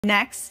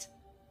Next,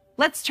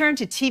 let's turn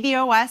to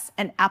TVOS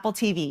and Apple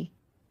TV,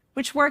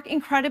 which work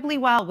incredibly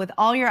well with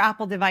all your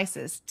Apple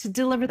devices to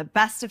deliver the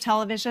best of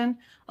television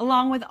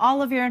along with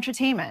all of your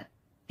entertainment.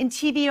 In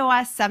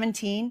TVOS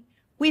 17,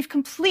 we've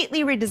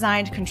completely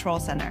redesigned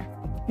Control Center,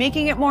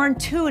 making it more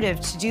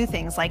intuitive to do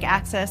things like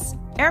access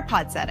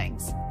AirPod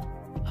settings,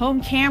 home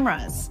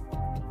cameras,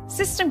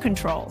 system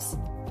controls,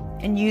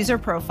 and user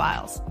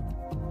profiles,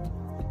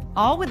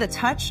 all with a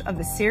touch of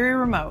the Siri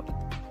remote.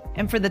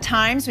 And for the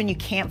times when you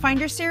can't find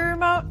your Siri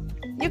remote,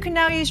 you can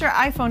now use your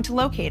iPhone to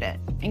locate it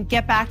and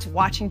get back to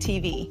watching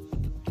TV.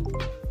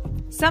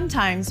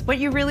 Sometimes what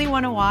you really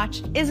want to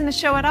watch isn't a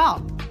show at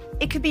all.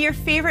 It could be your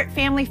favorite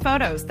family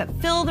photos that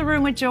fill the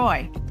room with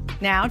joy.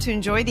 Now, to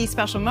enjoy these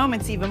special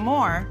moments even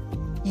more,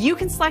 you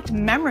can select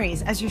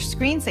Memories as your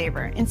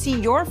screensaver and see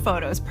your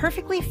photos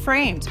perfectly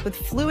framed with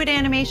fluid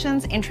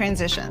animations and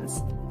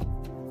transitions.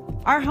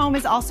 Our home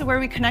is also where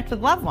we connect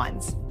with loved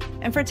ones.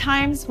 And for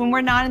times when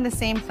we're not in the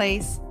same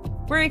place,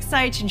 we're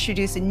excited to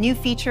introduce a new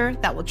feature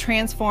that will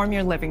transform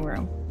your living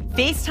room.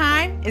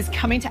 FaceTime is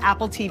coming to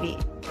Apple TV.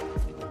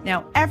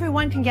 Now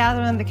everyone can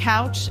gather on the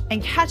couch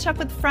and catch up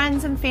with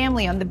friends and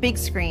family on the big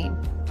screen.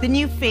 The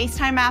new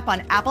FaceTime app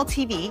on Apple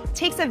TV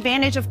takes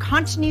advantage of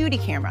continuity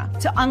camera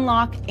to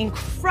unlock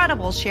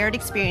incredible shared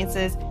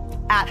experiences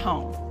at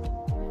home.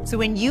 So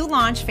when you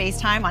launch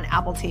FaceTime on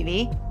Apple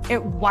TV,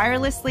 it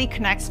wirelessly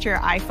connects to your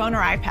iPhone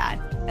or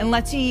iPad and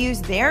lets you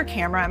use their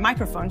camera and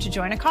microphone to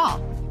join a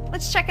call.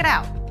 Let's check it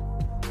out.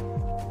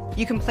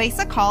 You can place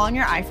a call on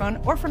your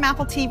iPhone or from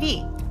Apple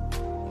TV.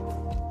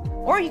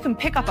 Or you can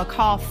pick up a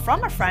call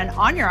from a friend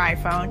on your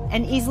iPhone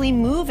and easily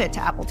move it to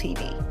Apple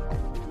TV.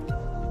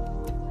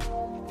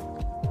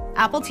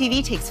 Apple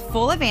TV takes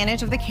full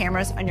advantage of the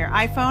cameras on your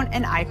iPhone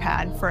and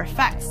iPad for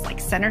effects like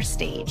center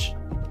stage.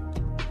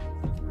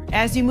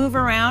 As you move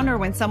around or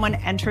when someone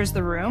enters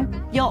the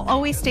room, you'll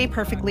always stay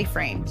perfectly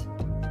framed.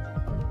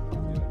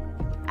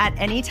 At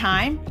any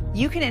time,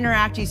 you can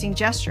interact using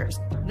gestures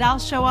that'll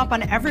show up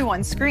on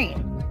everyone's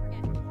screen.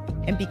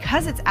 And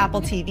because it's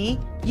Apple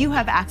TV, you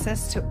have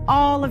access to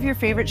all of your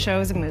favorite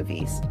shows and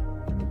movies.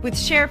 With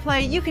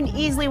SharePlay, you can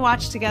easily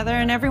watch together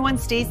and everyone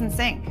stays in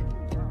sync.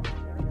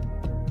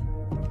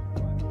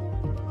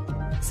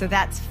 So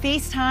that's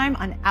FaceTime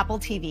on Apple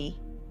TV.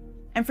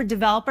 And for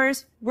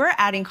developers, we're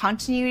adding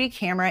continuity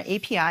camera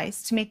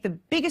APIs to make the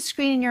biggest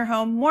screen in your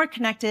home more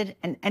connected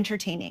and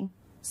entertaining.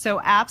 So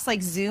apps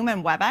like Zoom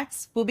and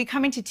WebEx will be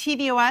coming to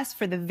tvOS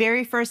for the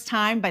very first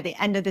time by the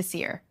end of this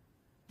year.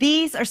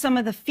 These are some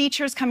of the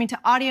features coming to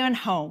audio and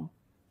home.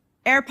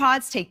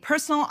 AirPods take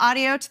personal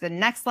audio to the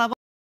next level.